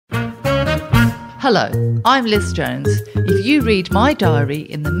Hello, I'm Liz Jones. If you read my diary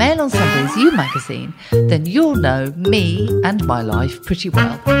in the Mail on Sunday's You magazine, then you'll know me and my life pretty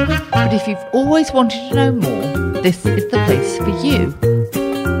well. But if you've always wanted to know more, this is the place for you.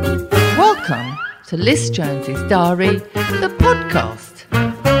 Welcome to Liz Jones's Diary, the podcast.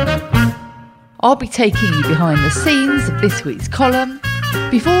 I'll be taking you behind the scenes of this week's column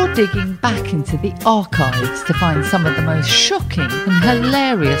before digging back into the archives to find some of the most shocking and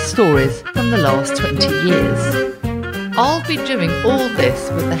hilarious stories from the last 20 years. I'll be doing all this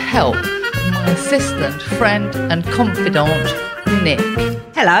with the help of my assistant, friend and confidant, Nick.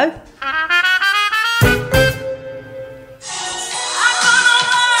 Hello.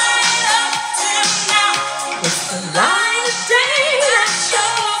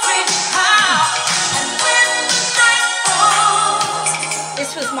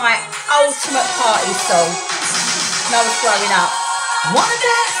 Ultimate party song when I was growing up. Wanna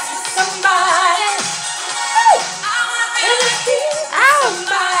dance with somebody. Ooh.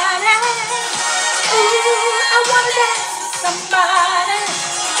 Somebody. Ooh, I wanna dance with somebody.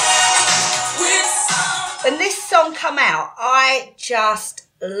 When this song come out, I just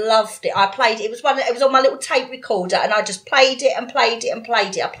loved it. I played it. It was on my little tape recorder, and I just played it and played it and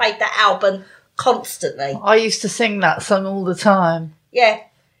played it. I played that album constantly. I used to sing that song all the time. Yeah.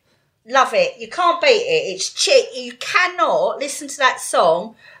 Love it. You can't beat it. It's chic. You cannot listen to that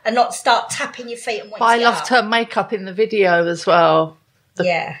song and not start tapping your feet and But I loved her makeup in the video as well.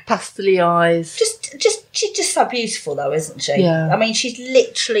 The pastel-y eyes. She's just so beautiful though, isn't she? Yeah. I mean, she's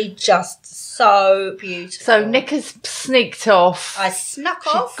literally just so beautiful. So Nick has sneaked off. I snuck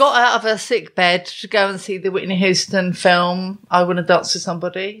off. She got out of her sick bed to go and see the Whitney Houston film, I Want to Dance with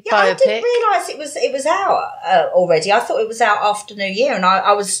Somebody, Yeah, biopic. I didn't realise it was out already. I thought it was out after New Year, and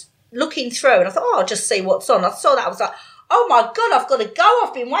I was looking through and I thought, I'll just see what's on. I saw that, I was like, oh my God, I've got to go.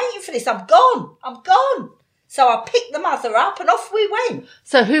 I've been waiting for this. I'm gone. So I picked the mother up and off we went.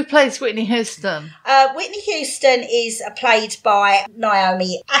 So who plays Whitney Houston? Whitney Houston is played by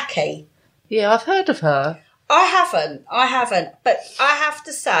Naomi Ackie. Yeah, I've heard of her. I haven't. But I have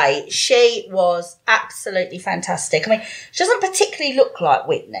to say, she was absolutely fantastic. I mean, she doesn't particularly look like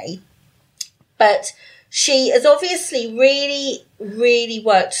Whitney, but she has obviously really, really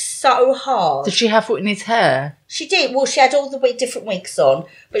worked so hard. Did she have Whitney's hair? She did. Well, she had all the different wigs on,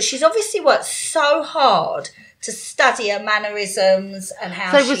 but she's obviously worked so hard to study her mannerisms and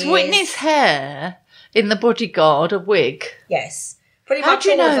how she is. So was Whitney's hair in The Bodyguard a wig? Yes. How do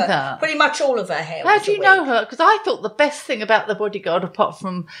you know that? Pretty much all of her hair. How do you know her? Because I thought the best thing about The Bodyguard, apart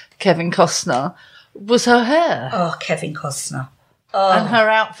from Kevin Costner, was her hair. Oh, Kevin Costner. Oh, and her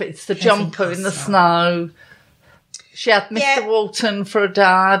outfits, the jumper in the snow. She had Mr. Walton for a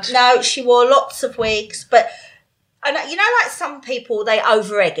dad. No, she wore lots of wigs, but you know, like some people, they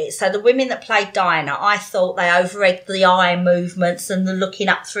over-egg it. So the women that played Diana, I thought they over-egged the eye movements and the looking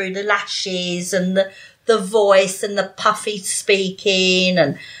up through the lashes and the voice and the puffy speaking,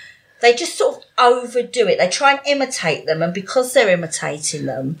 and they just sort of overdo it. They try and imitate them, and because they're imitating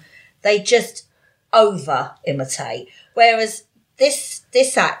them, they just over-imitate. Whereas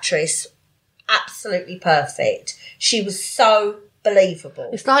this actress, absolutely perfect. She was so believable.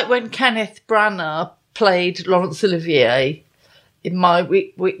 It's like when Kenneth Branagh played Laurence Olivier in My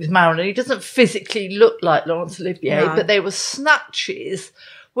Week with Marilyn. He doesn't physically look like Laurence Olivier, but there were snatches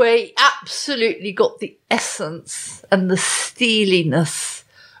where he absolutely got the essence and the steeliness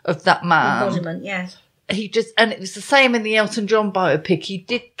of that man. Embodiment, yeah. And it was the same in the Elton John biopic. He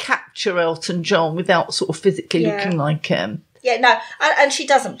did capture Elton John without sort of physically looking like him. Yeah, no, and she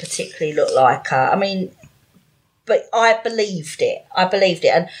doesn't particularly look like her. I mean, but I believed it.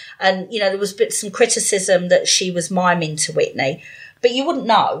 And you know, there was some criticism that she was miming to Whitney, but you wouldn't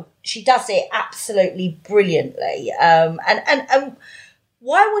know. She does it absolutely brilliantly. And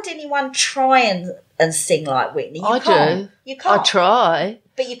why would anyone try and sing like Whitney? I do. You can't. I try.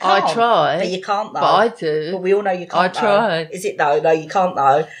 But you can't. I try. But you can't, though. But I do. But we all know you can't, I try. Is it, though? No, you can't,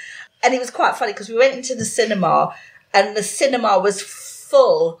 though. And it was quite funny because we went into the cinema and the cinema was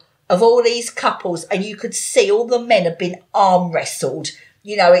full of all these couples and you could see all the men have been arm wrestled.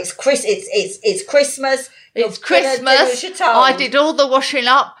 You know, it's Christmas. It's Christmas. I did all the washing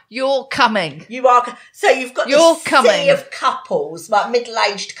up. You're coming. You are. So you've got this sea of couples, like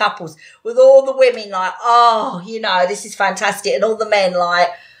middle-aged couples, with all the women like, oh, you know, this is fantastic. And all the men like,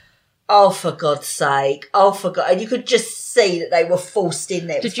 oh, for God's sake. Oh, for God. And you could just see that they were forced in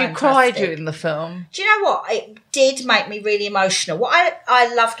there. Did you cry during the film? Do you know what? It did make me really emotional. What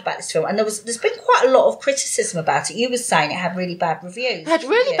I loved about this film, and there's been quite a lot of criticism about it. You were saying it had really bad reviews. It had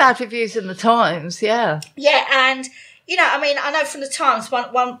really bad reviews in the Times, yeah. Yeah, and you know, I mean, I know from the Times, one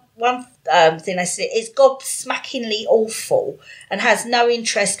thing they said is gobsmackingly awful and has no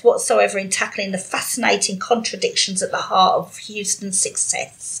interest whatsoever in tackling the fascinating contradictions at the heart of Houston's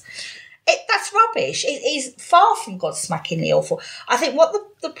success. That's rubbish. It is far from gobsmackingly awful. I think what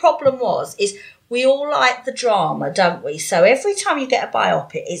the problem was is we all like the drama, don't we? So every time you get a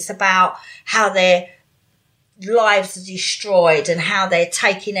biopic, it's about how their lives are destroyed and how they're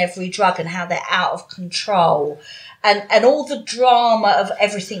taking every drug and how they're out of control and all the drama of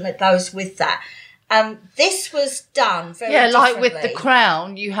everything that goes with that. This was done very differently. Like with The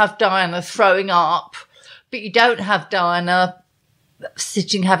Crown, you have Diana throwing up, but you don't have Diana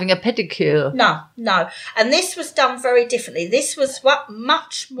sitting having a pedicure. No. And this was done very differently. This was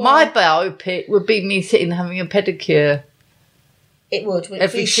much more... My biopic would be me sitting having a pedicure. It would.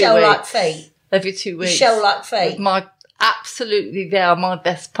 Every 2 shell-like feet. Every 2 weeks. Shell-like feet. Absolutely, they are my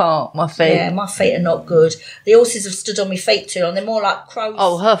best part, my feet. Yeah, my feet are not good. The horses have stood on my feet too long. They're more like crows.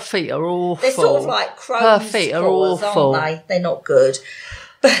 Oh, her feet are awful. They're sort of like crows. Her feet are awful. Aren't they? They're not good.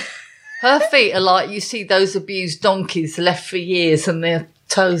 Her feet are like, you see those abused donkeys left for years and their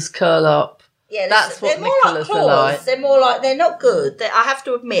toes curl up. Yeah, that's what Nicola's are like. They're more like, they're not good. I have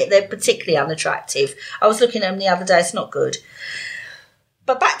to admit, they're particularly unattractive. I was looking at them the other day. It's not good.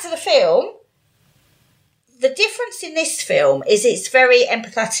 But back to the film. The difference in this film is it's very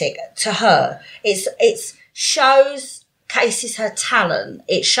empathetic to her. It showcases her talent.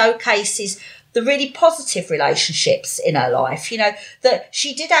 It showcases the really positive relationships in her life. You know, that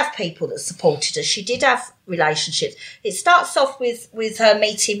she did have people that supported her. She did have relationships. It starts off with her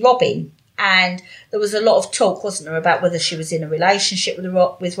meeting Robin, and there was a lot of talk, wasn't there, about whether she was in a relationship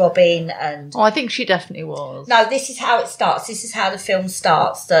with Robin. And I think she definitely was. No, this is how it starts. This is how the film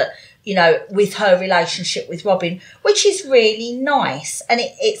starts, that, you know, with her relationship with Robin, which is really nice. And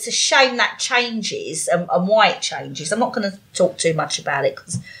it's a shame that changes and why it changes. I'm not going to talk too much about it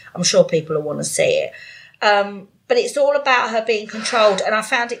because I'm sure people will want to see it. But it's all about her being controlled, and I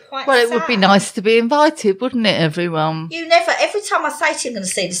found it quite sad. It would be nice to be invited, wouldn't it, everyone? Every time I say to you I'm going to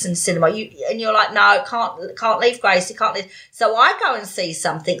see this in the cinema, and you're like, no, can't leave Gracie, can't leave. So I go and see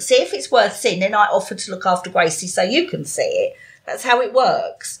something, see if it's worth seeing, then I offer to look after Gracie so you can see it. That's how it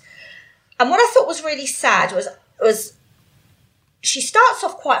works. And what I thought was really sad was she starts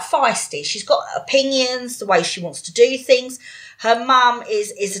off quite feisty. She's got opinions, the way she wants to do things. Her mum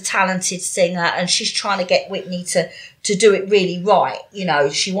is a talented singer, and she's trying to get Whitney to do it really right. You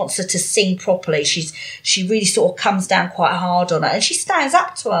know, she wants her to sing properly. She really sort of comes down quite hard on her, and she stands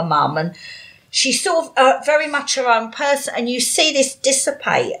up to her mum, and she's sort of very much her own person. And you see this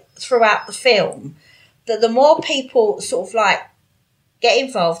dissipate throughout the film, that the more people sort of like get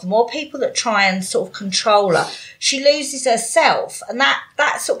involved, the more people that try and sort of control her, she loses herself, and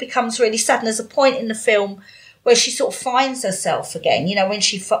that sort of becomes really sad. And there's a point in the film where she sort of finds herself again, you know, when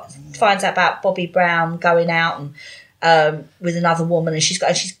she finds out about Bobby Brown going out and with another woman, and she's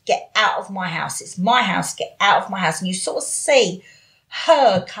get out of my house, it's my house, get out of my house. And you sort of see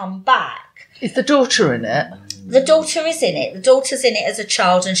her come back. Is the daughter in it? The daughter is in it. The daughter's in it as a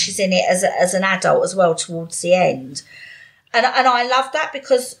child, and she's in it as an adult as well towards the end. And I love that,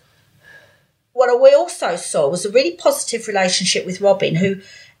 because what we also saw was a really positive relationship with Robin, who,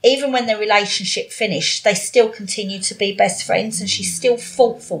 even when their relationship finished, they still continued to be best friends, and she still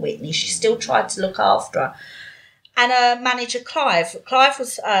fought for Whitney. She still tried to look after her. And her manager, Clive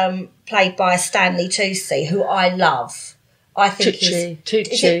was played by Stanley Tucci, who I love. I think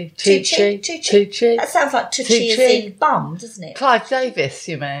Tucci. That sounds like Tucci as in bum, doesn't it? Clive Davis,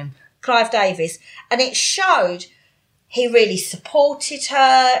 you mean? Clive Davis. And it showed he really supported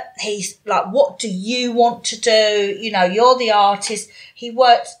her. He's like, what do you want to do? You know, you're the artist. He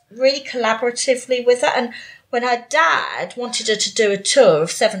worked really collaboratively with her. And when her dad wanted her to do a tour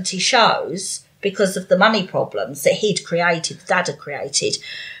of 70 shows because of the money problems that the dad had created,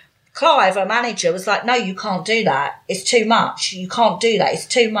 Clive, her manager, was like, no, you can't do that. It's too much. You can't do that. It's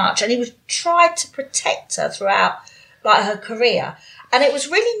too much. And he tried to protect her throughout like her career. And it was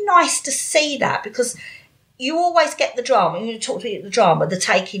really nice to see that, because you always get the drama. You talk about the drama, the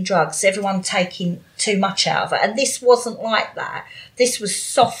taking drugs, everyone taking too much out of it. And this wasn't like that. This was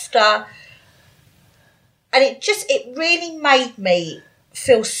softer. And it really made me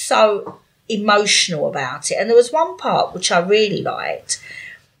feel so emotional about it. And there was one part which I really liked,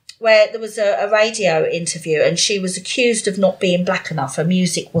 where there was a radio interview, and she was accused of not being black enough. Her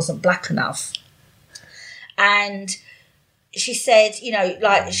music wasn't black enough. And she said, you know,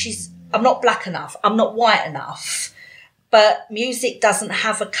 like, I'm not black enough, I'm not white enough, but music doesn't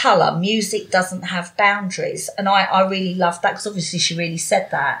have a colour, music doesn't have boundaries. And I really loved that, because obviously she really said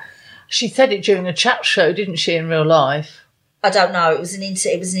that. She said it during a chat show, didn't she, in real life? I don't know. It was an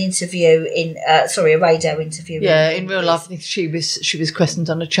interview in a radio interview. Yeah, in real life, I think she was questioned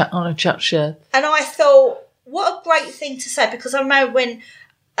on a chat show. And I thought, what a great thing to say, because I remember when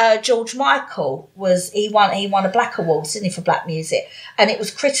George Michael he won a Black Award, didn't he, for black music, and it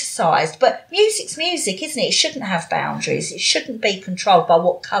was criticised. But music's music, isn't it? It shouldn't have boundaries. It shouldn't be controlled by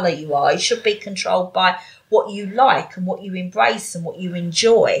what colour you are. It should be controlled by what you like and what you embrace and what you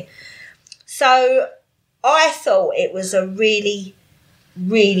enjoy. So I thought it was a really,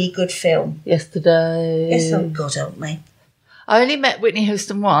 really good film. Yesterday. Yes, oh God help me. I only met Whitney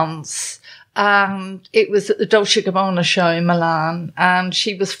Houston once, and it was at the Dolce & Gabbana show in Milan, and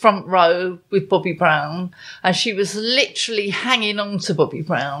she was front row with Bobby Brown, and she was literally hanging on to Bobby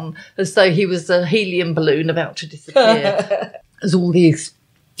Brown as though he was a helium balloon about to disappear. As all these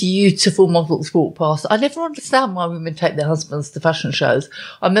beautiful models walk past. I never understand why women take their husbands to fashion shows.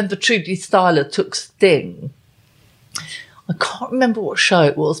 I remember Trudy Styler took Sting. I can't remember what show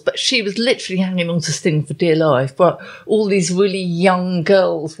it was, but she was literally hanging on to Sting for dear life. But all these really young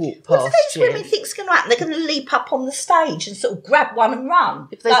girls walk past. What do these women think's going to happen? They're going to leap up on the stage and sort of grab one and run,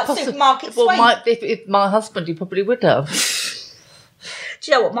 like supermarket sweep. Well, if my husband, he probably would have.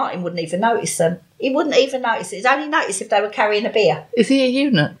 Do you know what? Martin wouldn't even notice them. He wouldn't even notice it. He'd only notice if they were carrying a beer. Is he a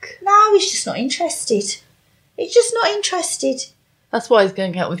eunuch? No, he's just not interested. He's just not interested. That's why he's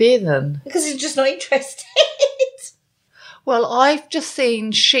going out with you then. Because he's just not interested. Well, I've just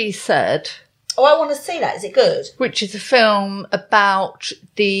seen She Said. Oh, I want to see that. Is it good? Which is a film about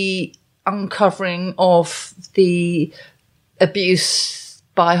the uncovering of the abuse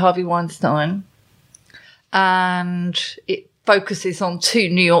by Harvey Weinstein. And it focuses on two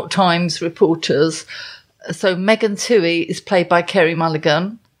New York Times reporters. So Megan Twohey is played by Kerry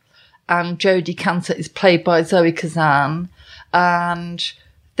Mulligan, and Jodie Cantor is played by Zoe Kazan. And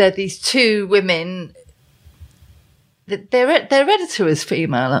they're these two women. Their editor is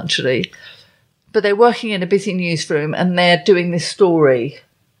female, actually, but they're working in a busy newsroom and they're doing this story.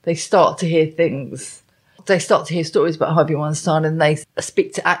 They start to hear things. They start to hear stories about Harvey Weinstein, and they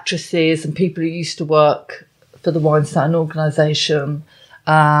speak to actresses and people who used to work for the Weinstein organisation.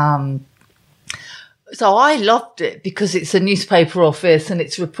 So I loved it because it's a newspaper office and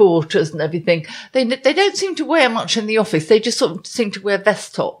it's reporters and everything. They don't seem to wear much in the office. They just sort of seem to wear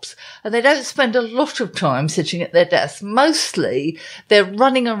vest tops, and they don't spend a lot of time sitting at their desks. Mostly they're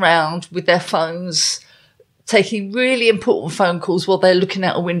running around with their phones, taking really important phone calls while they're looking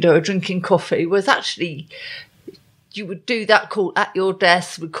out a window or drinking coffee, whereas actually you would do that call at your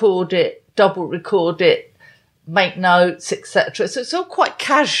desk, record it, double record it, make notes, etc. So it's all quite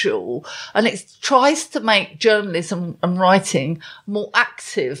casual, and it tries to make journalism and writing more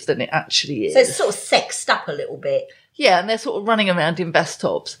active than it actually is. So it's sort of sexed up a little bit. Yeah, and they're sort of running around in vest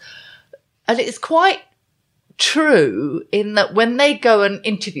tops. And it's quite true in that when they go and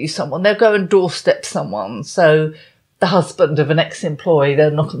interview someone, they'll go and doorstep someone. So the husband of an ex-employee,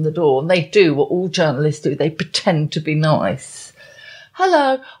 they'll knock on the door, and they do what all journalists do. They pretend to be nice.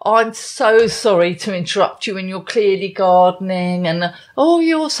 Hello, I'm so sorry to interrupt you when you're clearly gardening, and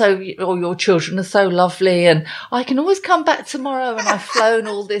your children are so lovely, and I can always come back tomorrow, and I've flown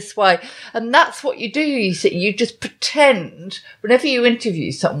all this way. And that's what you do, you see. You just pretend, whenever you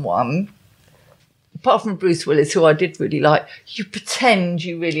interview someone, apart from Bruce Willis, who I did really like, you pretend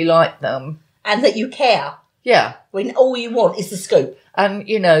you really like them. And that you care. Yeah. When all you want is the scoop. And,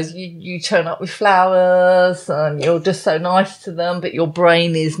 you turn up with flowers and you're just so nice to them, but your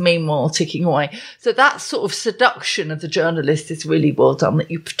brain is meanwhile ticking away. So that sort of seduction of the journalist is really well done,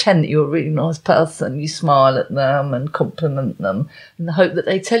 that you pretend that you're a really nice person, you smile at them and compliment them in the hope that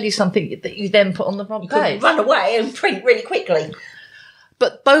they tell you something that you then put on the front page. You could run away and print really quickly.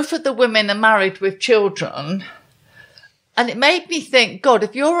 But both of the women are married with children. And it made me think, God,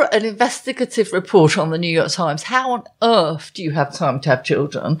 if you're an investigative reporter on the New York Times, how on earth do you have time to have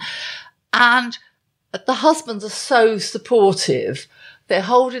children? And the husbands are so supportive. They're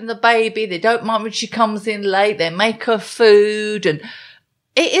holding the baby. They don't mind when she comes in late. They make her food. And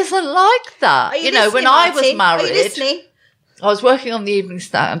it isn't like that. When I was married, I was working on the Evening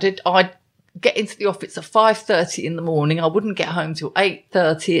Standard. I'd get into the office at 5:30 in the morning. I wouldn't get home till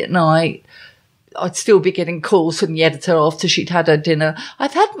 8:30 at night. I'd still be getting calls from the editor after she'd had her dinner. I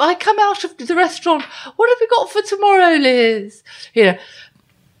come out of the restaurant. What have we got for tomorrow, Liz?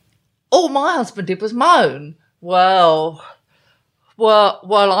 All my husband did was moan. Well,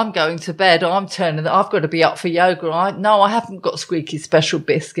 while I'm going to bed, I've got to be up for yoga. I haven't got Squeaky special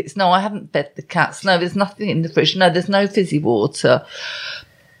biscuits. No, I haven't fed the cats. No, there's nothing in the fridge. No, there's no fizzy water.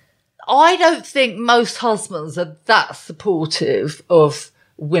 I don't think most husbands are that supportive of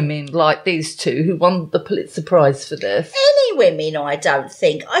women like these two who won the Pulitzer Prize for this. Any women, I don't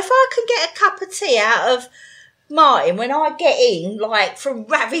think. If I can get a cup of tea out of Martin when I get in, like from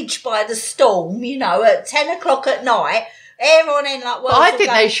Ravaged by the Storm, at 10 o'clock at night, air on in like. Well, I think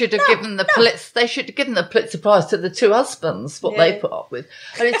they should have given the Pulitzer. They should have given the Pulitzer Prize to the two husbands. What they put up with,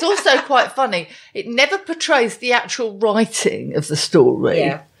 and it's also quite funny. It never portrays the actual writing of the story.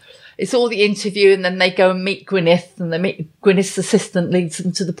 Yeah. It's all the interview, and then they go and meet Gwyneth, and Gwyneth's assistant leads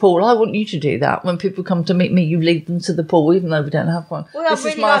them to the pool. I want you to do that. When people come to meet me, you lead them to the pool, even though we don't have one. Well, I'd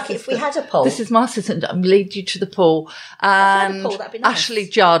really like it if we had a pool. This is my assistant. I'm lead you to the pool. And that'd be nice. Ashley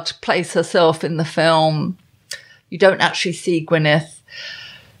Judd plays herself in the film. You don't actually see Gwyneth.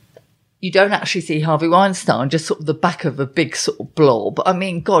 You don't actually see Harvey Weinstein, just sort of the back of a big sort of blob. I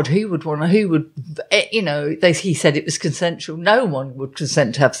mean, God, he said it was consensual. No one would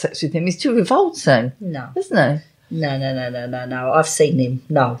consent to have sex with him. He's too revolting. No. Isn't he? No. I've seen him.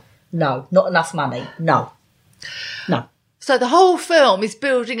 No. Not enough money. No. So the whole film is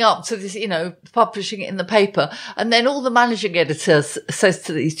building up to this, publishing it in the paper. And then all the managing editors says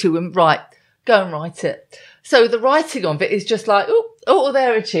to these two women, right, go and write it. So the writing of it is just like, oh,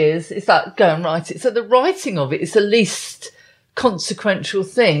 there it is. It's like, go and write it. So the writing of it is the least consequential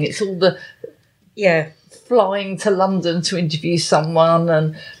thing. It's all the flying to London to interview someone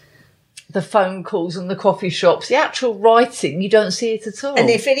and the phone calls and the coffee shops. The actual writing, you don't see it at all. And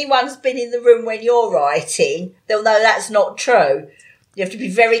if anyone's been in the room when you're writing, they'll know that's not true. You have to be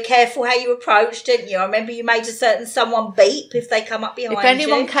very careful how you approach, didn't you? I remember you made a certain someone beep if they come up behind you. If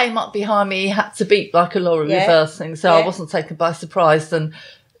anyone came up behind me, he had to beep like a lorry reversing, so I wasn't taken by surprise and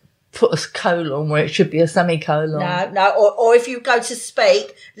put a colon where it should be a semicolon. No. Or if you go to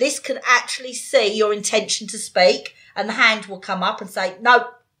speak, Liz can actually see your intention to speak, and the hand will come up and say, "No,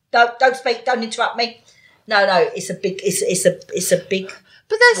 don't speak, don't interrupt me." No, it's a big.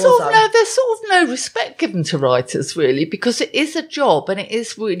 But there's sort of no respect given to writers, really, because it is a job and it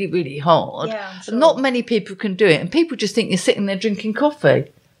is really, really hard. Yeah, I'm sure. And not many people can do it. And people just think you're sitting there drinking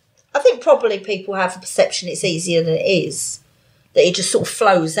coffee. I think probably people have the perception it's easier than it is, that it just sort of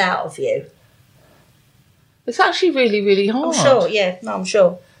flows out of you. It's actually really, really hard. I'm sure, yeah. No, I'm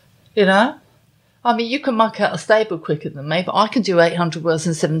sure. I mean, you can muck out a stable quicker than me, but I can do 800 words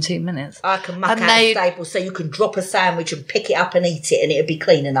in 17 minutes. I can muck out a stable so you can drop a sandwich and pick it up and eat it and it'll be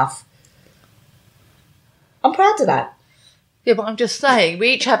clean enough. I'm proud of that. Yeah, but I'm just saying,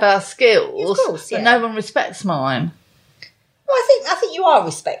 we each have our skills, of course, but no one respects mine. Well, I think you are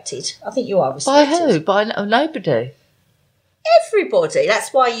respected. By who? By nobody. Everybody.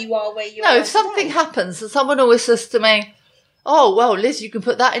 That's why you are where you are. No, if something happens and someone always says to me, "Oh, well, Liz, you can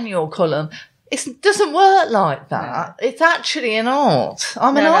put that in your column." It doesn't work like that. No. It's actually an art.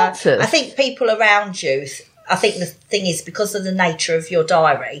 I'm an artist. I think people around you, I think the thing is because of the nature of your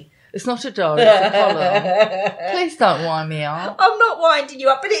diary. It's not a diary, it's a column. Please don't wind me up. I'm not winding you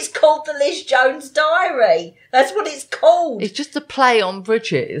up, but it's called the Liz Jones Diary. That's what it's called. It's just a play on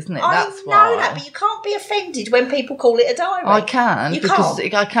Bridget, isn't it? I know that, but you can't be offended when people call it a diary. I can.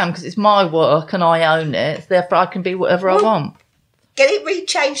 I can because it's my work and I own it. Therefore, I can be whatever I want. Get it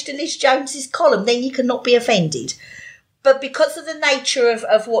rechanged to Liz Jones's column, then you cannot be offended. But because of the nature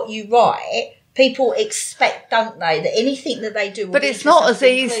of what you write, people expect, don't they, that anything that they do will But it's not as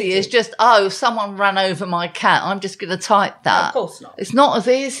easy as just, someone ran over my cat, I'm just going to type that. No, of course not. It's not as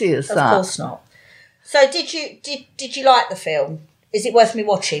easy as that. Of course not. So did you like the film? Is it worth me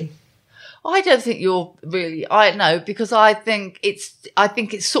watching? I don't think you're really. Because I think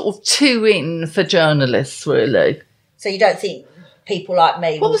it's sort of too in for journalists, really. So you don't think people like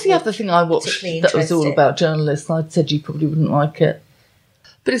me? What was the other thing I watched that was all about journalists? I said you probably wouldn't like it.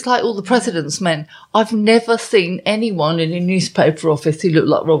 But it's like All the President's Men. I've never seen anyone in a newspaper office who looked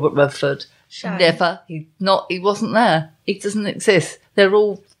like Robert Redford. Shame. Never. He wasn't there. He doesn't exist.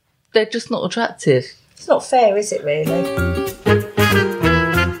 They're just not attractive. It's not fair, is it, really?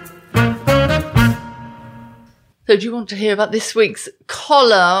 So do you want to hear about this week's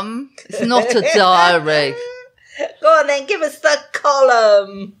column? It's not a diary. Go on then, give us the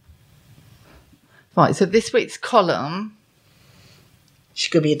column. Right, so this week's column... She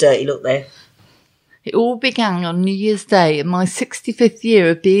could be a dirty look there. It all began on New Year's Day in my 65th year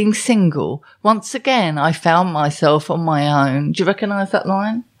of being single. Once again, I found myself on my own. Do you recognise that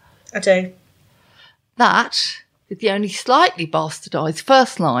line? I do. That is the only slightly bastardised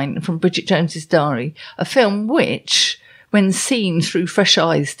first line from Bridget Jones's Diary, a film which, when seen through fresh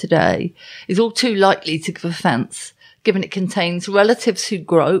eyes today, is all too likely to give offence, given it contains relatives who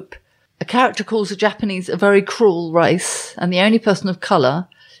grope, a character calls the Japanese a very cruel race, and the only person of colour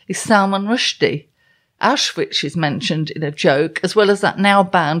is Salman Rushdie, Auschwitz is mentioned in a joke, as well as that now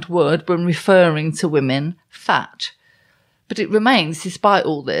banned word when referring to women, fat. But it remains, despite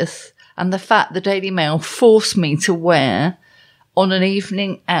all this, and the fact the Daily Mail forced me to wear, on an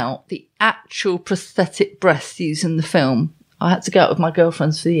evening out, the actual prosthetic breasts used in the film. I had to go out with my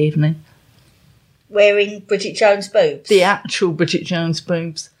girlfriends for the evening. Wearing Bridget Jones' boobs? The actual Bridget Jones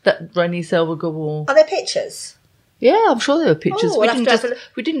boobs that Renée Zellweger wore. Are there pictures? Yeah, I'm sure there were pictures. Oh, we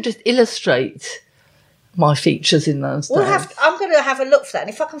didn't just illustrate my features in those days. I'm going to have a look for that, and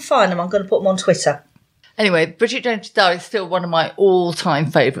if I can find them, I'm going to put them on Twitter. Anyway, Bridget Jones' Diary is still one of my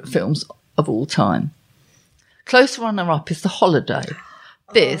all-time favourite films of all time. Close runner-up is The Holiday.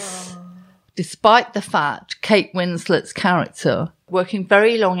 This, despite the fact Kate Winslet's character, working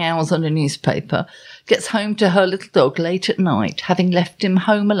very long hours on a newspaper, gets home to her little dog late at night, having left him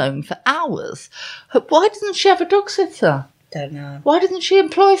home alone for hours. Why doesn't she have a dog sitter? Don't know. Why doesn't she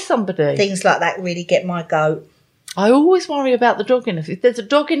employ somebody? Things like that really get my goat. I always worry about the dog if there's a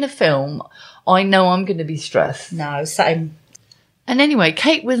dog in a film, I know I'm going to be stressed. No, same. And anyway,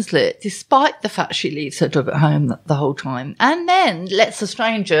 Kate Winslet, despite the fact she leaves her dog at home the whole time, and then lets a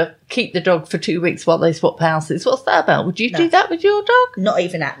stranger keep the dog for 2 weeks while they swap houses. What's that about? Would you do that with your dog? Not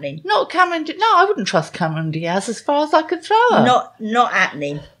even happening. Not Cameron. No, I wouldn't trust Cameron Diaz as far as I could throw her. Not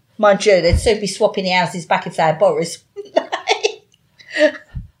happening. Mind you, they'd soon be swapping the houses back if they had Boris.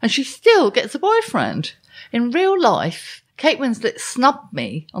 And she still gets a boyfriend. In real life, Kate Winslet snubbed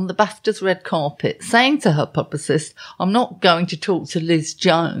me on the BAFTA's red carpet, saying to her publicist, I'm not going to talk to Liz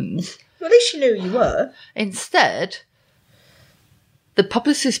Jones. Well, at least you knew you were. Instead, the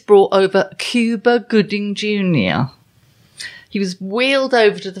publicist brought over Cuba Gooding Jr. He was wheeled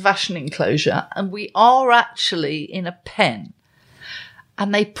over to the fashion enclosure, and we are actually in a pen.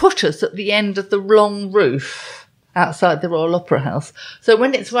 And they put us at the end of the long roof outside the Royal Opera House. So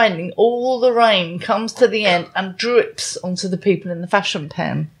when it's raining, all the rain comes to the end and drips onto the people in the fashion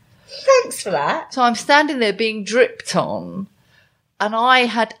pen. Thanks for that. So I'm standing there being dripped on, and I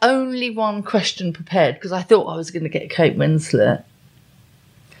had only one question prepared because I thought I was going to get Kate Winslet.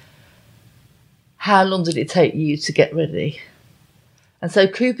 How long did it take you to get ready? And so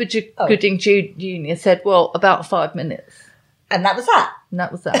Cuba Gooding Jr. said, well, about 5 minutes. And that was that? And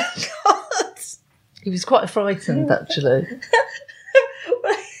that was that. He was quite frightened, actually.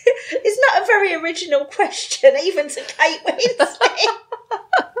 It's not a very original question, even to Kate Winslet.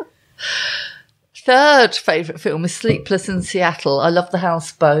 Third favourite film is Sleepless in Seattle. I love The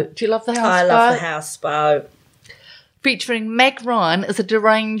Houseboat. Do you love The Houseboat? I love The Houseboat. Featuring Meg Ryan as a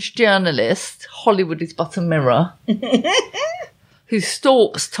deranged journalist, Hollywood is but a mirror, who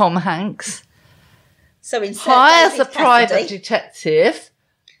stalks Tom Hanks, so hires a private detective.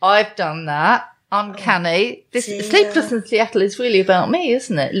 I've done that. Uncanny. Sleepless in Seattle is really about me,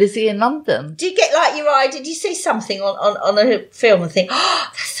 isn't it? Lizzie in London. Do you get like your eye? Did you see something on a film and think, oh,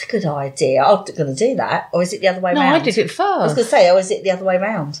 that's a good idea, I'm going to do that? Or is it the other way round? No, I did it first. I was going to say, or is it the other way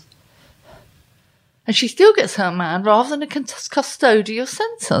round? And she still gets her man rather than a custodial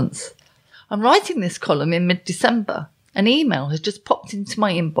sentence. I'm writing this column in mid-December. An email has just popped into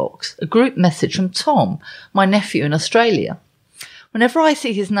my inbox, a group message from Tom, my nephew in Australia. Whenever I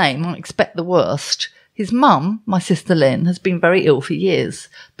see his name, I expect the worst. His mum, my sister Lynn, has been very ill for years.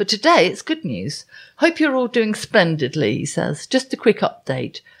 But today it's good news. Hope you're all doing splendidly, he says. Just a quick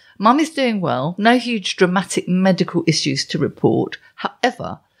update. Mum is doing well. No huge dramatic medical issues to report.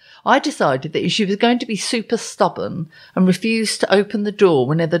 However, I decided that if she was going to be super stubborn and refuse to open the door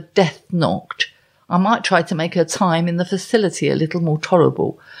whenever death knocked, I might try to make her time in the facility a little more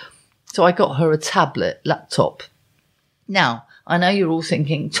tolerable. So I got her a laptop. Now, I know you're all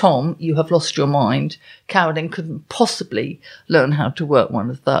thinking, Tom, you have lost your mind. Carolyn couldn't possibly learn how to work one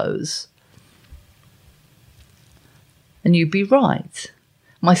of those. And you'd be right.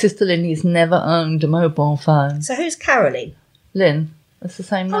 My sister Lynn has never owned a mobile phone. So who's Carolyn? Lynn. That's the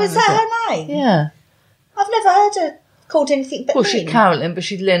same name. Oh, is that her name? Yeah. I've never heard her called anything but Well, Lynn. she's Carolyn, but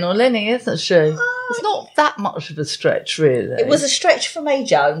she's Lynn or Lenny, isn't she? Oh, it's not that much of a stretch, really. It was a stretch for me,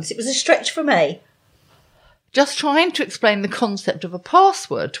 Jones. It was a stretch for me. Just trying to explain the concept of a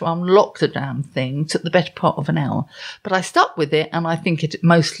password to unlock the damn thing took the better part of an hour, but I stuck with it and I think it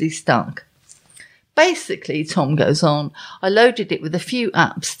mostly stuck. Basically, Tom goes on, I loaded it with a few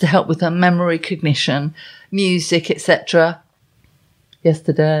apps to help with her memory cognition, music, etc.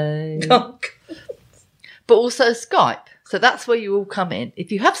 Yesterday. But also Skype. So that's where you all come in.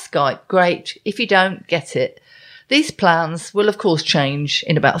 If you have Skype, great. If you don't, get it. These plans will, of course, change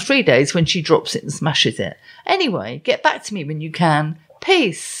in about 3 days when she drops it and smashes it. Anyway, get back to me when you can.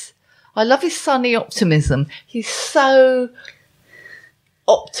 Peace. I love his sunny optimism. He's so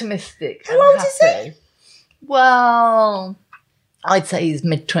optimistic. How old is he? Well, I'd say he's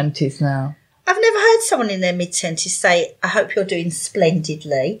mid-20s now. I've never heard someone in their mid-20s say, I hope you're doing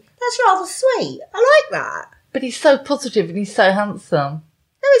splendidly. That's rather sweet. I like that. But he's so positive and he's so handsome.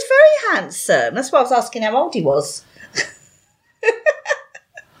 No, he's very handsome. That's why I was asking how old he was.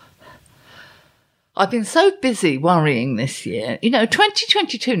 I've been so busy worrying this year.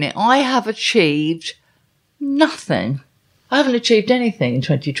 2022, Nick, I have achieved nothing. I haven't achieved anything in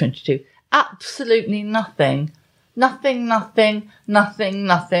 2022. Absolutely nothing. Nothing. Not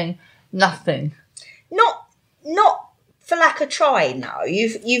for lack of trying, though.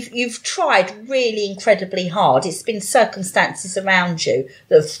 You've tried really incredibly hard. It's been circumstances around you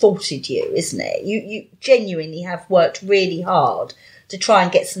that have thwarted you, isn't it? You genuinely have worked really hard to try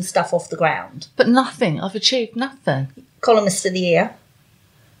and get some stuff off the ground. But nothing. I've achieved nothing. Columnist of the Year.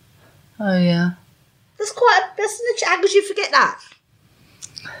 Oh, yeah. How could you forget that?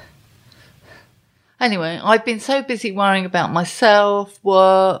 Anyway, I've been so busy worrying about myself,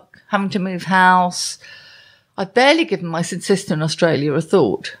 work, having to move house. I've barely given my sister in Australia a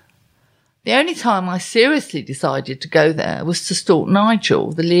thought. The only time I seriously decided to go there was to stalk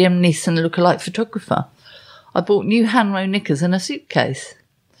Nigel, the Liam Neeson lookalike photographer. I bought new Hanro knickers and a suitcase.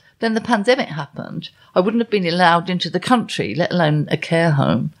 Then the pandemic happened. I wouldn't have been allowed into the country, let alone a care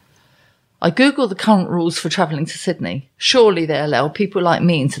home. I Googled the current rules for travelling to Sydney. Surely they allow people like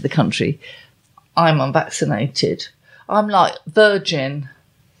me into the country. I'm unvaccinated. I'm like virgin.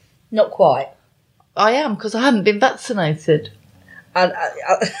 Not quite. I am, because I haven't been vaccinated. I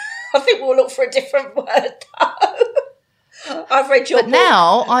think we'll look for a different word, though. I've read your book. But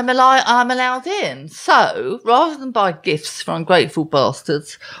now I'm allowed in. So, rather than buy gifts for ungrateful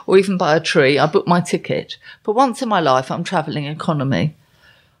bastards or even buy a tree, I booked my ticket. For once in my life, I'm travelling economy.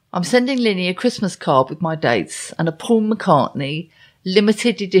 I'm sending Linny a Christmas card with my dates and a Paul McCartney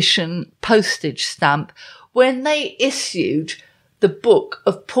limited edition postage stamp. When they issued the book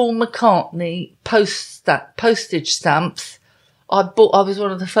of Paul McCartney postage stamps, I was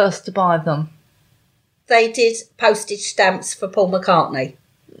one of the first to buy them. They did postage stamps for Paul McCartney.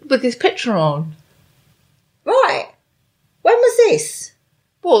 With his picture on. Right. When was this?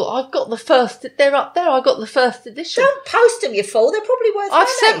 Well, I've got the first. They're up there. I got the first edition. Don't post them, you fool. They're probably worth money.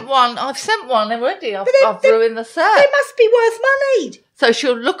 I've sent one already. I've ruined the set. They must be worth money. So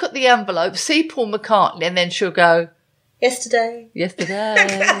she'll look at the envelope, see Paul McCartney, and then she'll go, Yesterday.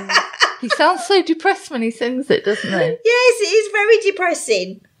 He sounds so depressed when he sings it, doesn't he? Yes, it is very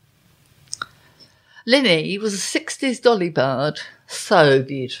depressing. Linny was a 60s dolly bird. So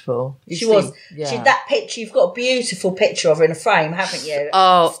beautiful. She was. Yeah. That picture, you've got a beautiful picture of her in a frame, haven't you?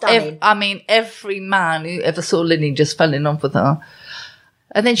 Oh, stunning. Every man who ever saw Linny just fell in love with her.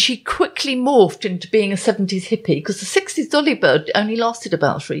 And then she quickly morphed into being a 70s hippie, because the 60s dolly bird only lasted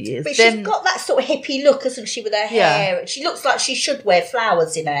about 3 years. But she's got that sort of hippie look, hasn't she, with her hair? She looks like she should wear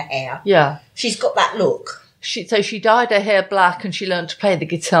flowers in her hair. Yeah. She's got that look. So she dyed her hair black and she learned to play the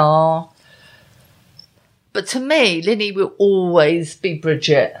guitar. But to me, Linny will always be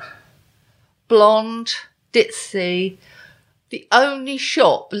Bridget. Blonde, ditzy. The only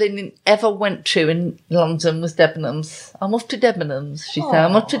shop Linny ever went to in London was Debenhams. I'm off to Debenhams, she said.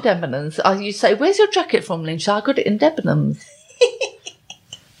 I'm off to Debenhams. You say, where's your jacket from, Lynn? I got it in Debenhams.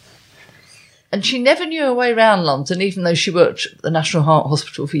 And she never knew her way around London, even though she worked at the National Heart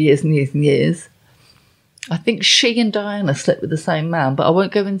Hospital for years and years and years. I think she and Diana slept with the same man, but I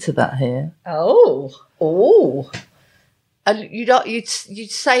won't go into that here. Oh. And you'd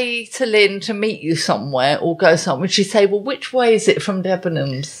say to Lynn to meet you somewhere or go somewhere. She'd say, well, which way is it from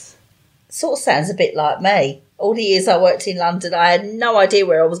Debenhams? Sort of sounds a bit like me. All the years I worked in London, I had no idea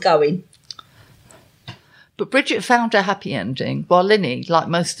where I was going. But Bridget found her happy ending, while Linny, like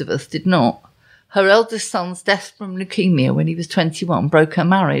most of us, did not. Her eldest son's death from leukemia when he was 21 broke her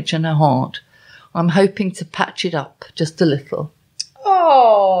marriage and her heart. I'm hoping to patch it up just a little.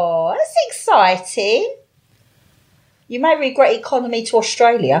 Oh, that's exciting. You may regret economy to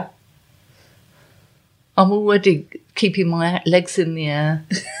Australia. I'm already keeping my legs in the air.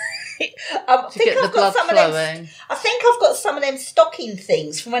 I think I've got some of them stocking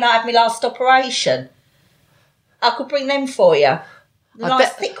things from when I had my last operation. I could bring them for you.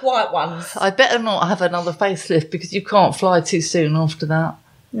 Nice thick white ones. I better not have another facelift because you can't fly too soon after that.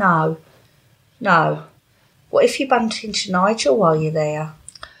 No. What if you bumped into Nigel while you're there?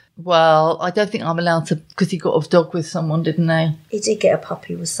 Well, I don't think I'm allowed to, because he got a dog with someone, didn't he? He did get a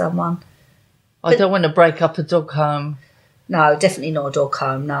puppy with someone. I don't want to break up a dog home. No, definitely not a dog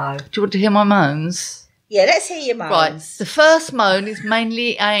home, no. Do you want to hear my moans? Yeah, let's hear your moans. Right, the first moan is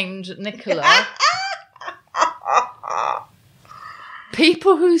mainly aimed at Nicola.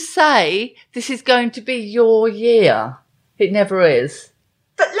 People who say this is going to be your year, it never is.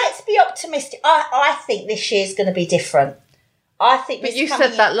 But let's be optimistic. I think this year's going to be different. I think. But you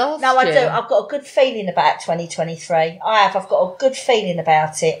said that last year. No, I do. I've got a good feeling about 2023. I have. I've got a good feeling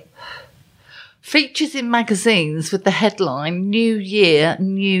about it. Features in magazines with the headline, New Year,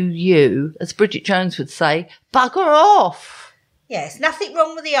 New You, as Bridget Jones would say, bugger off. Yes, nothing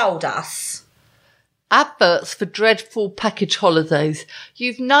wrong with the old us. Adverts for dreadful package holidays.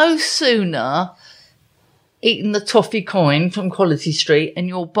 You've no sooner eaten the toffee coin from Quality Street and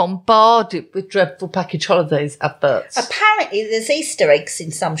you're bombarded with dreadful package holidays adverts. Apparently there's Easter eggs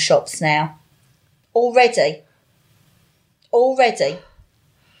in some shops now. Already.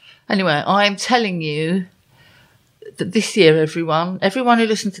 Anyway, I'm telling you that this year, everyone who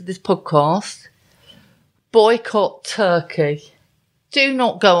listens to this podcast, boycott Turkey. Do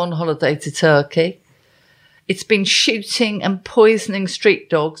not go on holiday to Turkey. It's been shooting and poisoning street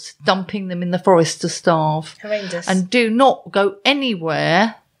dogs, dumping them in the forest to starve. Horrendous. And do not go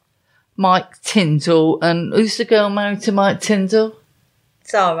anywhere, Mike Tyndall. And who's the girl married to Mike Tyndall?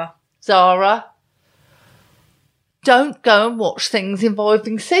 Zara. Don't go and watch things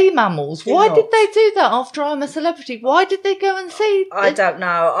involving sea mammals. Why did they do that after I'm a Celebrity? Why did they go and see? I don't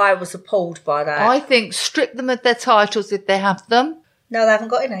know. I was appalled by that. I think strip them of their titles if they have them. No, they haven't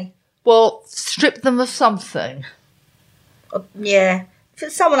got any. Well, strip them of something. Yeah. If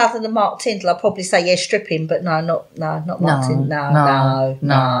it's someone other than Mark Tyndall, I'd probably say, yeah, strip him. But not Mark Tyndall.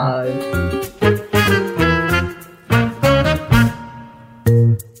 No.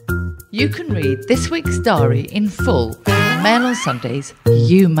 You can read this week's diary in full in Mail on Sunday's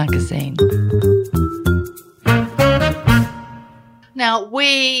You magazine. Now,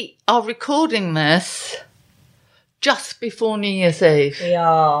 we are recording this just before New Year's Eve. We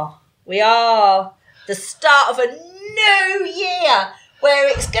are. The start of a new year where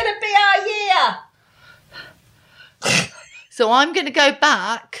it's going to be our year. So I'm going to go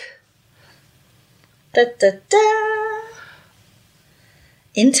back.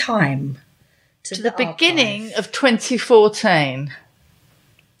 In time. To the beginning of 2014.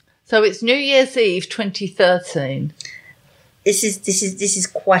 So it's New Year's Eve 2013. This is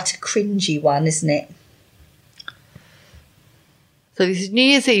quite a cringy one, isn't it? So this is New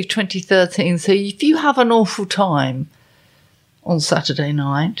Year's Eve 2013. So if you have an awful time on Saturday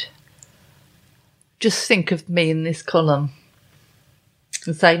night, just think of me in this column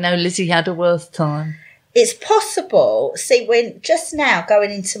and say, no, Lizzie had a worse time. It's possible. See, we're just now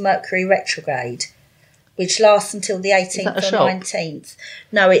going into Mercury retrograde, which lasts until the 18th or 19th.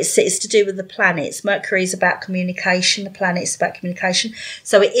 No, it's to do with the planets. Mercury is about communication. The planet's about communication.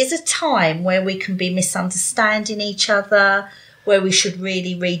 So it is a time where we can be misunderstanding each other, where we should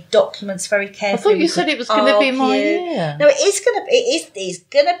really read documents very carefully. I thought you said it was going to be my year. No, it's going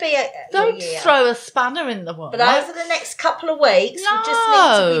to be a Don't year. throw a spanner in the works. But over the next couple of weeks, we just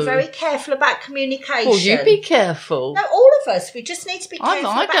need to be very careful about communication. Well, you be careful. No, all of us. We just need to be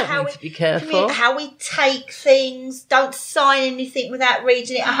careful how we take things. Don't sign anything without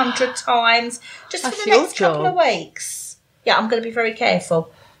reading it 100 times. Just for the next couple of weeks. Yeah, I'm going to be very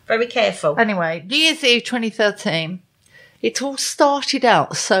careful. Very careful. Anyway, New Year's Eve 2013. It all started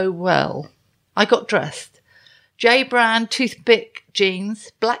out so well. I got dressed. J. Brand toothpick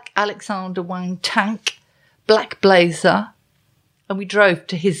jeans, black Alexander Wang tank, black blazer, and we drove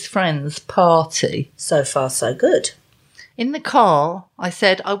to his friend's party. So far, so good. In the car, I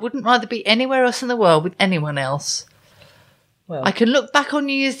said I wouldn't rather be anywhere else in the world with anyone else. Well, I can look back on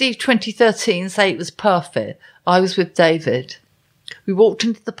New Year's Eve 2013 and say it was perfect. I was with David. We walked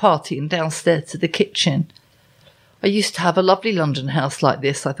into the party and downstairs to the kitchen. I used to have a lovely London house like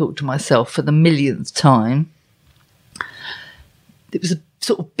this, I thought to myself, for the millionth time. It was a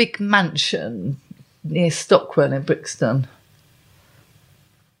sort of big mansion near Stockwell in Brixton.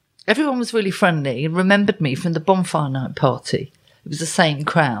 Everyone was really friendly and remembered me from the bonfire night party. It was the same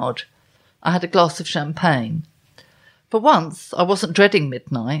crowd. I had a glass of champagne. For once, I wasn't dreading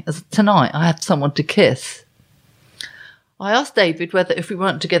midnight, as tonight I had someone to kiss. I asked David whether if we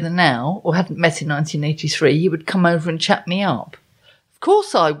weren't together now, or hadn't met in 1983, he would come over and chat me up. Of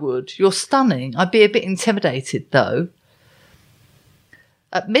course I would. You're stunning. I'd be a bit intimidated, though.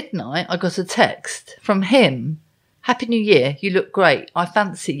 At midnight, I got a text from him. Happy New Year. You look great. I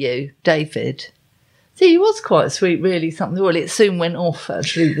fancy you, David. See, he was quite sweet, really. Something. Well, it soon went off,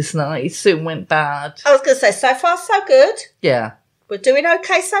 actually, this night. It soon went bad. I was going to say, so far, so good. Yeah. We're doing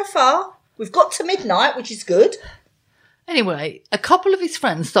okay so far. We've got to midnight, which is good. Anyway, a couple of his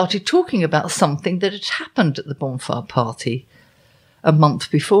friends started talking about something that had happened at the bonfire party a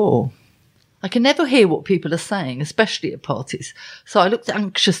month before. I can never hear what people are saying, especially at parties, so I looked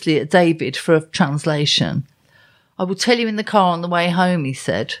anxiously at David for a translation. I will tell you in the car on the way home, he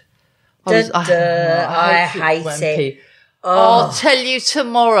said. I hate it. I'll tell you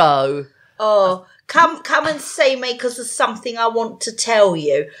tomorrow. Oh, come and see me because there's something I want to tell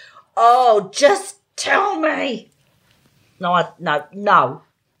you. Oh, just tell me. No.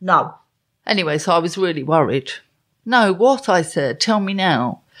 Anyway, so I was really worried. No, what? I said. Tell me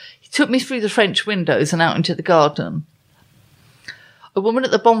now. He took me through the French windows and out into the garden. A woman at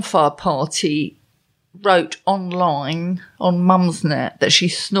the bonfire party wrote online on Mumsnet that she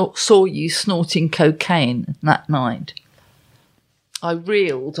saw you snorting cocaine that night. I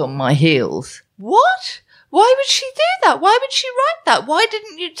reeled on my heels. What? Why would she do that? Why would she write that? Why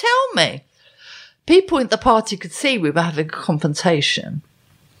didn't you tell me? People at the party could see we were having a confrontation.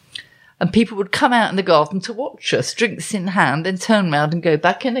 And people would come out in the garden to watch us, drinks in hand, then turn round and go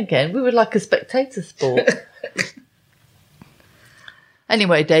back in again. We were like a spectator sport.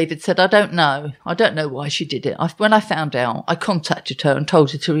 Anyway, David said, I don't know. I don't know why she did it. When I found out, I contacted her and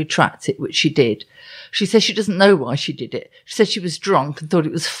told her to retract it, which she did. She says she doesn't know why she did it. She said she was drunk and thought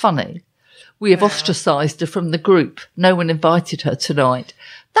it was funny. We have ostracised her from the group. No one invited her tonight.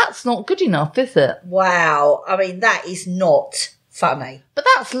 That's not good enough, is it? Wow. I mean, that is not funny. But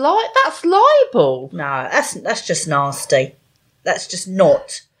that's libel. No, that's just nasty. That's just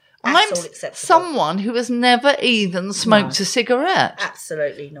not at all acceptable. Someone who has never even smoked a cigarette.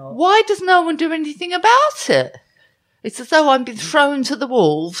 Absolutely not. Why does no one do anything about it? It's as though I've been thrown to the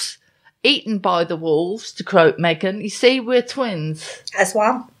wolves, eaten by the wolves, to quote Meghan. You see, we're twins. As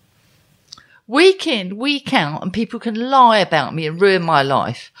one. Week in, week out, and people can lie about me and ruin my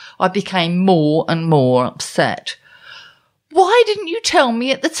life. I became more and more upset. Why didn't you tell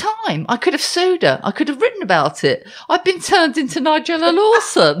me at the time? I could have sued her. I could have written about it. I've been turned into Nigella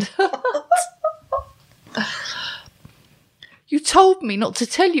Lawson. You told me not to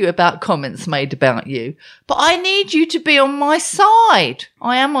tell you about comments made about you, but I need you to be on my side.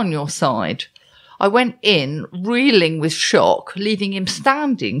 I am on your side. I went in, reeling with shock, leaving him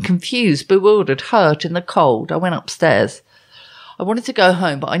standing, confused, bewildered, hurt in the cold. I went upstairs. I wanted to go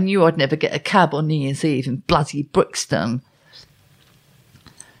home, but I knew I'd never get a cab on New Year's Eve in bloody Brixton.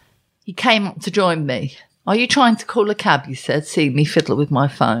 He came up to join me. Are you trying to call a cab, he said, seeing me fiddle with my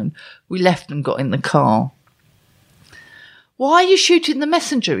phone. We left and got in the car. Why are you shooting the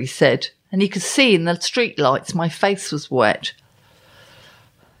messenger, he said, and he could see in the street lights my face was wet.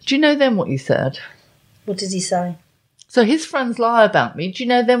 Do you know then what he said? What did he say? So his friends lie about me. Do you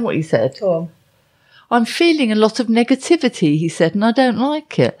know then what he said? Go on. I'm feeling a lot of negativity, he said, and I don't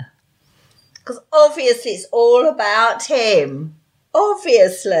like it. Because obviously it's all about him.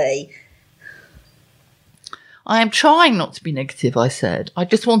 Obviously. I am trying not to be negative, I said. I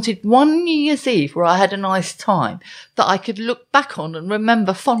just wanted one New Year's Eve where I had a nice time that I could look back on and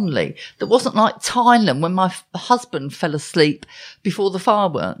remember fondly. That wasn't like Thailand when my husband fell asleep before the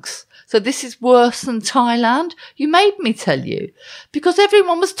fireworks. So this is worse than Thailand? You made me tell you. Because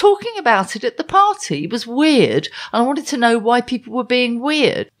everyone was talking about it at the party. It was weird. And I wanted to know why people were being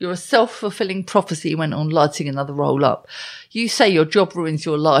weird. You're a self-fulfilling prophecy, he went on, lighting another roll up. You say your job ruins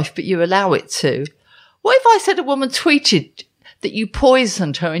your life, but you allow it to. What if I said a woman tweeted that you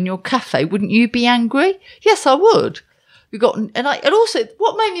poisoned her in your cafe? Wouldn't you be angry? Yes, I would. And also,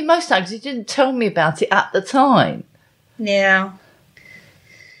 what made me most angry is you didn't tell me about it at the time. Yeah.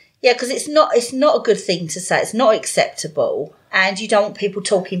 Yeah, because it's not a good thing to say. It's not acceptable. And you don't want people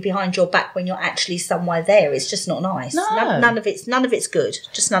talking behind your back when you're actually somewhere there. It's just not nice. No. None of it's good.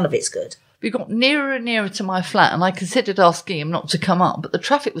 Just none of it's good. We got nearer and nearer to my flat and I considered asking him not to come up, but the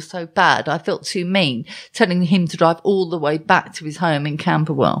traffic was so bad I felt too mean, telling him to drive all the way back to his home in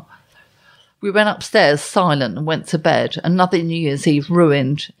Camberwell. We went upstairs silent and went to bed. Another New Year's Eve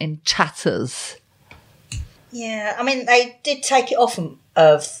ruined in tatters. Yeah, I mean, they did take it off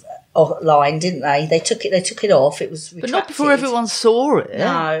line, didn't they? They took it off. It was retracted. But not before everyone saw it.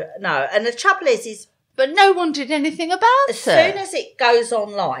 No. And the trouble is but no one did anything about it. As soon as it goes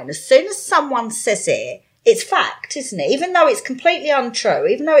online, as soon as someone says it, it's fact, isn't it? Even though it's completely untrue,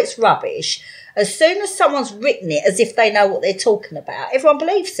 even though it's rubbish, as soon as someone's written it as if they know what they're talking about, everyone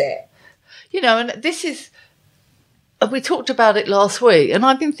believes it. You know, and this is... We talked about it last week, and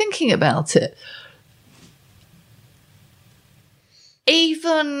I've been thinking about it.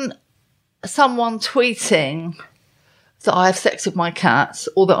 Even someone tweeting that I have sex with my cats,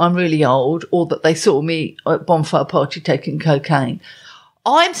 or that I'm really old, or that they saw me at bonfire party taking cocaine,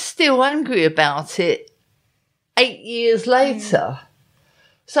 I'm still angry about it 8 years later.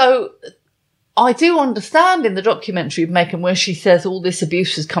 So I do understand in the documentary of Meghan where she says all this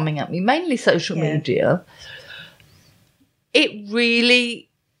abuse is coming at me, mainly social media. It really,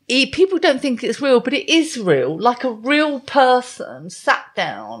 people don't think it's real, but it is real. Like a real person sat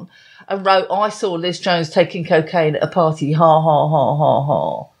down and wrote, I saw Liz Jones taking cocaine at a party, ha, ha, ha, ha,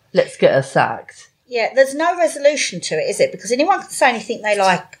 ha. Let's get her sacked. Yeah, there's no resolution to it, is it? Because anyone can say anything they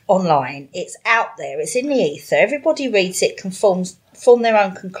like online. It's out there. It's in the ether. Everybody reads it, can form their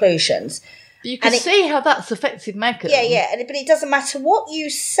own conclusions. You can see how that's affected Meghan. Yeah. But it doesn't matter what you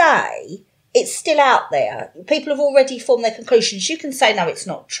say. It's still out there. People have already formed their conclusions. You can say, no, it's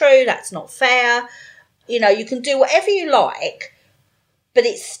not true. That's not fair. You know, you can do whatever you like. But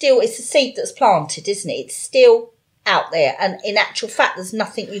it's a seed that's planted, isn't it? It's still out there. And in actual fact, there's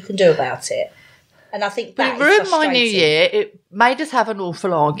nothing you can do about it. And I think that it ruined my new year. It made us have an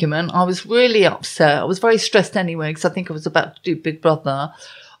awful argument. I was really upset. I was very stressed anyway because I think I was about to do Big Brother.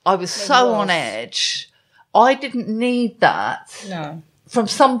 I was so on edge. I didn't need that. No. From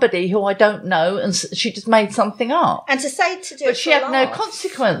somebody who I don't know, and she just made something up. And to say to do it but she had no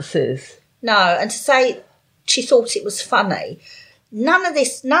consequences. No, and to say she thought it was funny. None of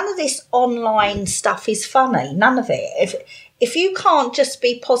this online stuff is funny. None of it. If you can't just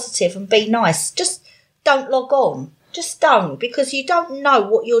be positive and be nice, just don't log on. Just don't, because you don't know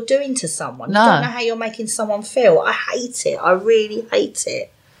what you're doing to someone. No. You don't know how you're making someone feel. I hate it. I really hate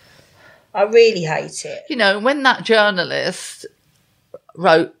it. I really hate it. You know, when that journalist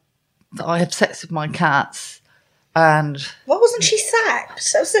wrote that I had sex with my cats and... Why wasn't she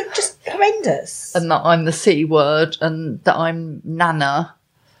sacked? That was just horrendous. And that I'm the C word and that I'm Nana...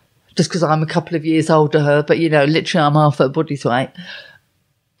 just because I'm a couple of years older than her, but, you know, literally I'm half her body's weight.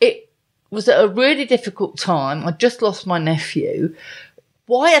 It was at a really difficult time. I just lost my nephew.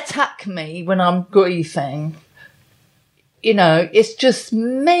 Why attack me when I'm grieving? You know, it's just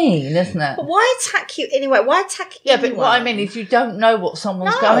mean, isn't it? But why attack you anyway? Why attack anyone? Yeah, but what I mean is you don't know what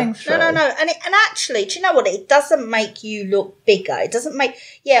someone's going through. No. And actually, do you know what? It doesn't make you look bigger. It doesn't make...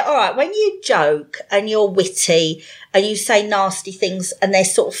 Yeah, all right, when you joke and you're witty and you say nasty things and they're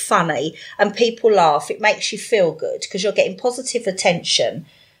sort of funny and people laugh, it makes you feel good because you're getting positive attention.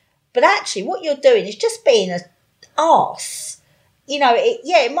 But actually, what you're doing is just being an arse. You know,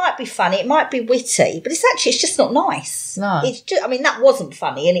 it might be funny, it might be witty, but it's just not nice. No. It's just, I mean, that wasn't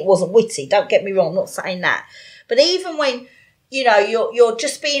funny and it wasn't witty. Don't get me wrong, I'm not saying that. But even when, you know, you're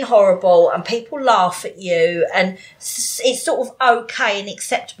just being horrible and people laugh at you and it's sort of okay and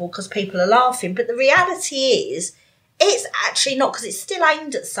acceptable because people are laughing. But the reality is, it's actually not, because it's still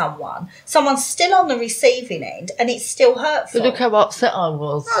aimed at someone. Someone's still on the receiving end and it's still hurtful. But look how upset I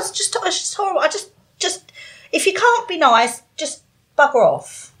was. No, it's just horrible. I just, if you can't be nice, just bugger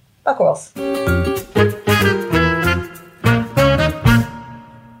off. Bugger off.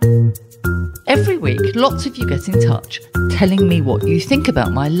 Every week, lots of you get in touch, telling me what you think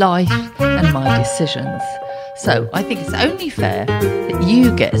about my life and my decisions. So I think it's only fair that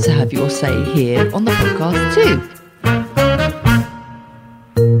you get to have your say here on the podcast too.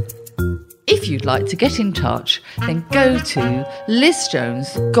 If you'd like to get in touch, then go to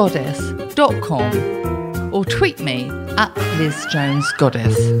lizjonesgoddess.com or tweet me at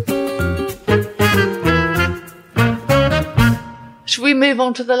lizjonesgoddess. Should we move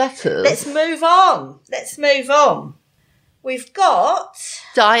on to the letters? Let's move on. We've got...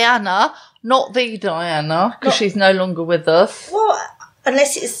 Diana, not the Diana, because she's no longer with us. Well,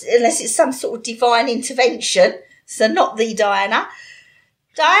 unless it's some sort of divine intervention, so not the Diana.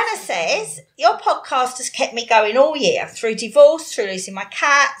 Diana says, your podcast has kept me going all year, through divorce, through losing my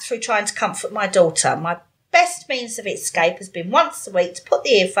cat, through trying to comfort my daughter. My best means of escape has been once a week to put the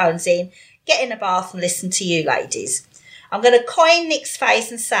earphones in, get in a bath and listen to you ladies. I'm going to coin Nick's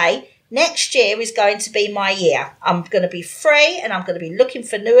face and say, next year is going to be my year. I'm going to be free and I'm going to be looking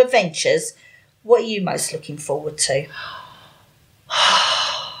for new adventures. What are you most looking forward to?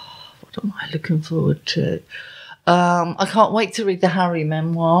 What am I looking forward to? I can't wait to read the Harry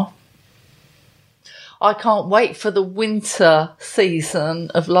memoir. I can't wait for the winter season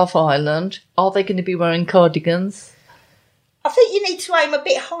of Love Island. Are they going to be wearing cardigans? I think you need to aim a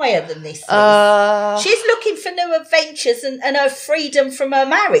bit higher than this. She's looking for new adventures and her freedom from her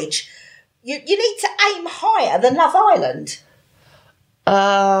marriage. You need to aim higher than Love Island.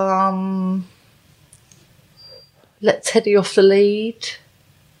 Let Teddy off the lead.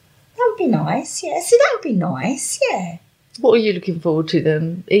 That would be nice, yeah. See, that would be nice, yeah. What are you looking forward to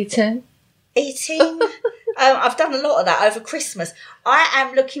then? Eating? I've done a lot of that over Christmas. I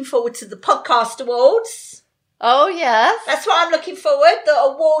am looking forward to the podcast awards. Oh, yes. That's what I'm looking forward. The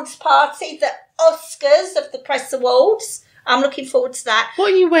awards party, the Oscars of the Press Awards. I'm looking forward to that.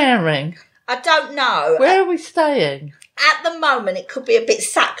 What are you wearing? I don't know. Where are we staying? At the moment, it could be a bit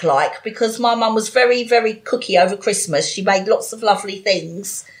sack-like because my mum was very, very cooky over Christmas. She made lots of lovely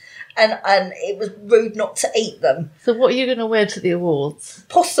things and it was rude not to eat them. So what are you going to wear to the awards?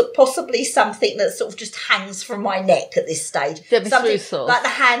 Possibly something that sort of just hangs from my neck at this stage. Something like the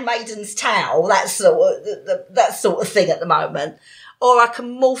handmaiden's towel, that sort of thing at the moment. Or I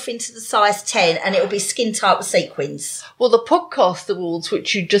can morph into the size 10 and it'll be skin tight with sequins. Well, the podcast awards,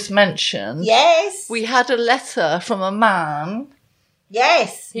 which you just mentioned. Yes. We had a letter from a man.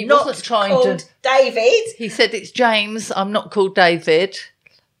 Yes. He not wasn't trying called to... David. He said, it's James, I'm not called David.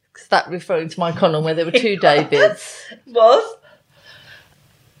 Because that referring to my column where there were two Davids. Was?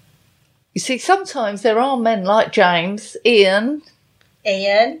 You see, sometimes there are men like James, Ian.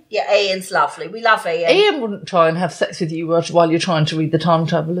 Yeah, Ian's lovely. We love Ian. Ian wouldn't try and have sex with you while you're trying to read The Time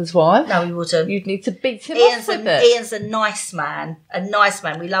Traveller's Wife. No, he wouldn't. You'd need to beat him off with it. Ian's a nice man.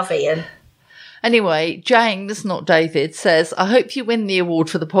 We love Ian. Anyway, James, not David, says, I hope you win the award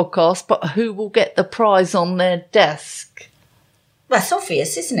for the podcast, but who will get the prize on their desk? That's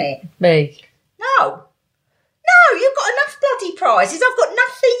obvious, isn't it? Me. No, you've got enough bloody prizes. I've got nothing.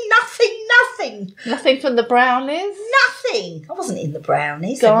 Nothing from the Brownies? Nothing. I wasn't in the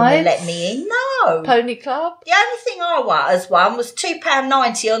Brownies. They wouldn't have let me in. No. Pony Club? The only thing I won was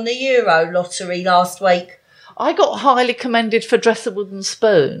 £2.90 on the Euro lottery last week. I got highly commended for Dress a Wooden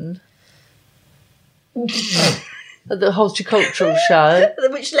Spoon at the Horticultural Show.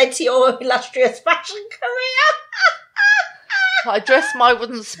 Which led to your illustrious fashion career. I dressed my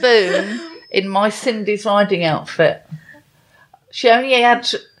wooden spoon in my Cindy's riding outfit. She only had...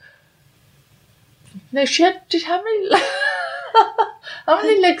 No, she had... How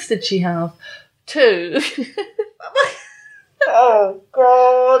many legs did she have? 2. Oh,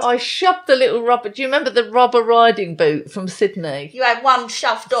 God. I shoved the little rubber... Do you remember the rubber riding boot from Sydney? You had one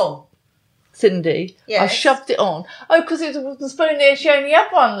shoved on. Cindy. Yes. I shoved it on. Oh, because it was a wooden spoon there, she only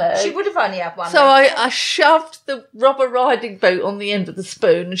had one leg. She would have only had one so leg. I shoved the rubber riding boot on the end of the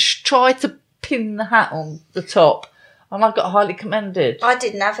spoon and tried to pin the hat on the top. And I got highly commended. I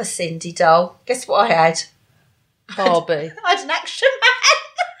didn't have a Cindy doll. Guess what I had? Barbie. I had an action man.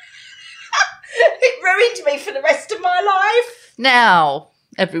 It ruined me for the rest of my life. Now,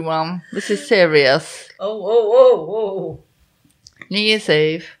 everyone, this is serious. Oh. New Year's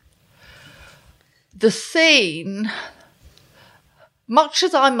Eve. The scene, much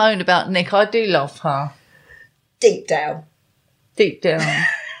as I moan about Nick, I do love her. Deep down. Don't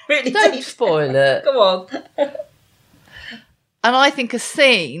Really deep. spoil it. Come on. And I think a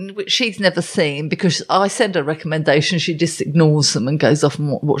scene, which she's never seen, because I send her recommendations, she just ignores them and goes off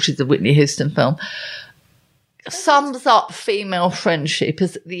and watches the Whitney Houston film, sums up female friendship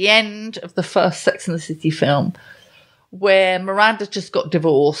as at the end of the first Sex and the City film, where Miranda just got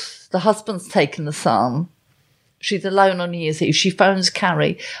divorced, the husband's taken the son, she's alone on New Year's Eve, she phones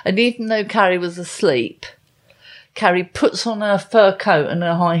Carrie, and even though Carrie was asleep, Carrie puts on her fur coat and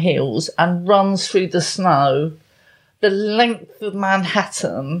her high heels and runs through the snow the length of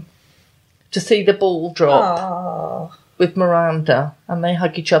Manhattan to see the ball drop with Miranda, and they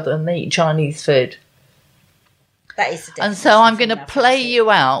hug each other and they eat Chinese food. That is the and so I'm going to play you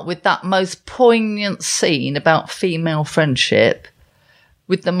out with that most poignant scene about female friendship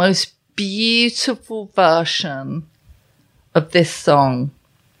with the most beautiful version of this song.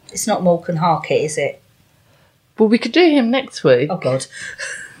 It's not Morgan Harkett, is it? Well, we could do him next week. Oh, God.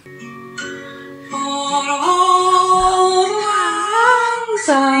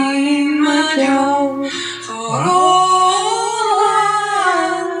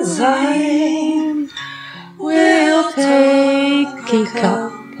 We'll take a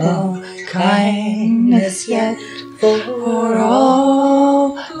cup of kindness yet for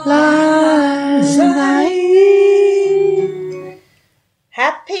all lives.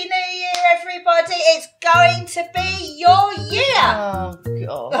 Happy New Year, everybody. It's going to be your year. Oh,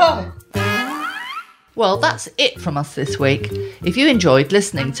 God. Well, that's it from us this week. If you enjoyed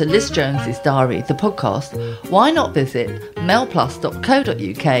listening to Liz Jones's Diary, the podcast, why not visit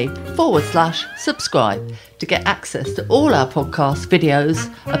mailplus.co.uk/subscribe to get access to all our podcasts, videos,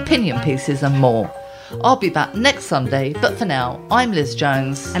 opinion pieces and more. I'll be back next Sunday, but for now, I'm Liz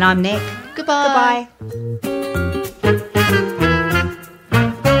Jones. And I'm Nick. Goodbye. Goodbye.